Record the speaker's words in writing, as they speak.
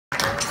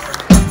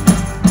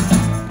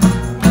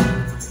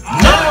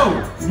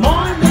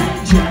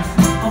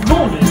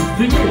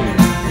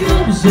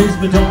was his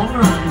Madonna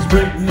and his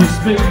Britney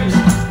Spears.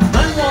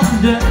 Then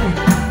one day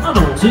I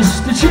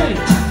noticed a change.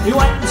 He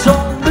went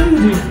all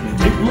moody and he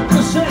didn't look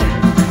the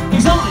same.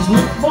 His eyes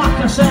looked black.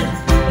 I said,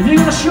 have you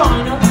got a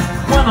shiner?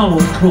 When I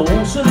looked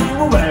closer, he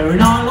was wearing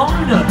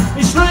eyeliner.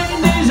 He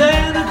straightened his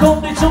hair and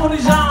combed it over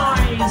his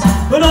eyes.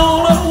 But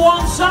all at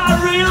once I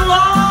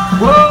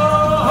realised,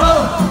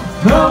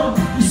 whoa,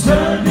 he's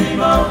turned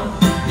emo.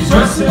 He's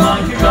dressing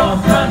like a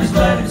goth and he's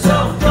let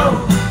himself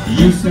go.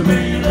 He used to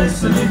be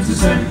listening to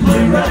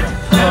Simply Red.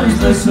 Now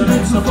he's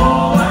listening to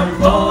Fall Out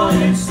Boy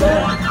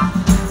instead.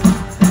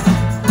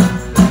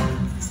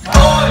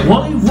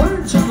 Well, he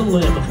weren't at the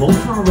Labour Club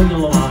for a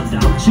regular line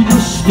dance. He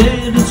just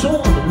stayed at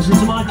home and listened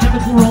to My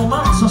Chemical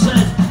Romance. I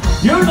said,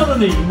 you're not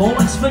an emo,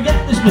 let's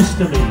forget this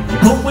misdemeanor.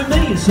 Come with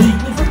me and see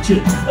Cliff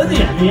Richard at the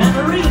NEM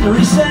Arena.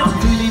 He said, I'm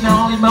feeling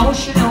all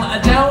emotional, I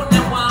don't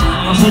know why.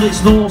 I said, it's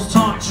those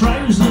tight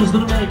trousers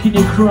that are making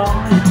you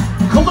cry.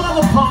 Come and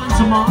have a pint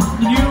of mine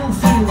and you'll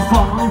feel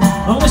fine.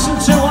 And listen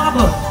to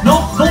ABBA,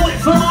 not Bullet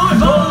for My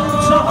Vote.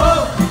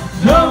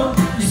 No,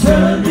 he's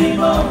turned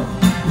emo.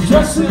 He's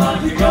dressing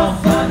like a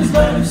goth and he's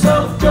let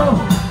himself go.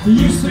 He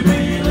used to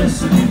be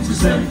listening to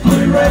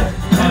Simply Red.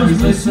 Now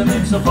he's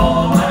listening to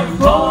Fall Out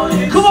Boy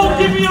instead. Come on,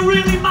 give me a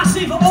really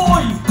massive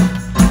oi!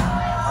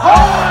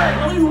 Oi!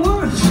 Well, he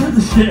was at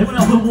the shame when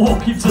I was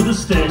walking to the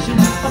station.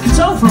 I could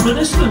tell from a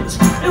distance,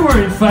 he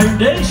were in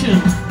foundation.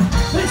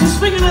 It's his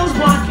fingernails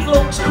black, it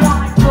looks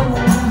quite poor.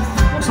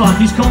 Looks like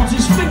he's caught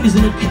his fingers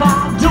in a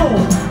car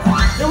door.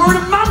 They were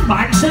in a man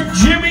bag, said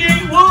Jimmy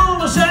ain't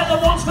world. I said I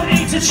want to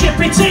eat a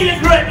chippy tea,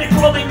 a great big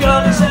blooming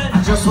girl. He said,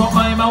 I just want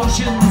my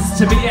emotions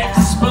to be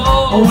exposed.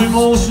 Oh,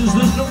 emotions,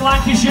 there's no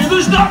Lancashire,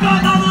 there's no.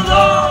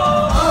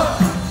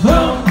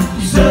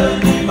 He's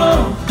turned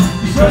emo.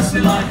 He's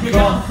dressing like a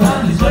goth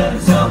and he's let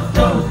himself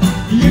go.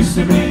 He used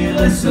to be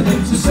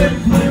listening to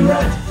Simply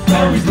Red.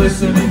 Now he's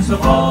listening to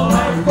Fall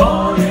Out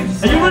Boy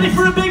instead. Are you ready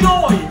for a big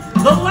oi?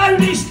 The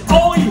loudest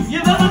oi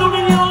you've ever done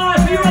in your life.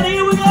 Are you ready?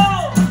 Here we go!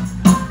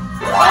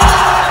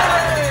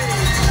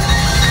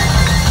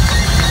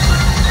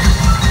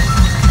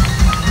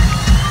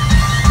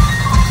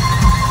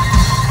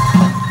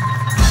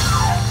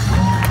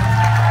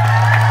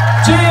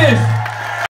 Cheers!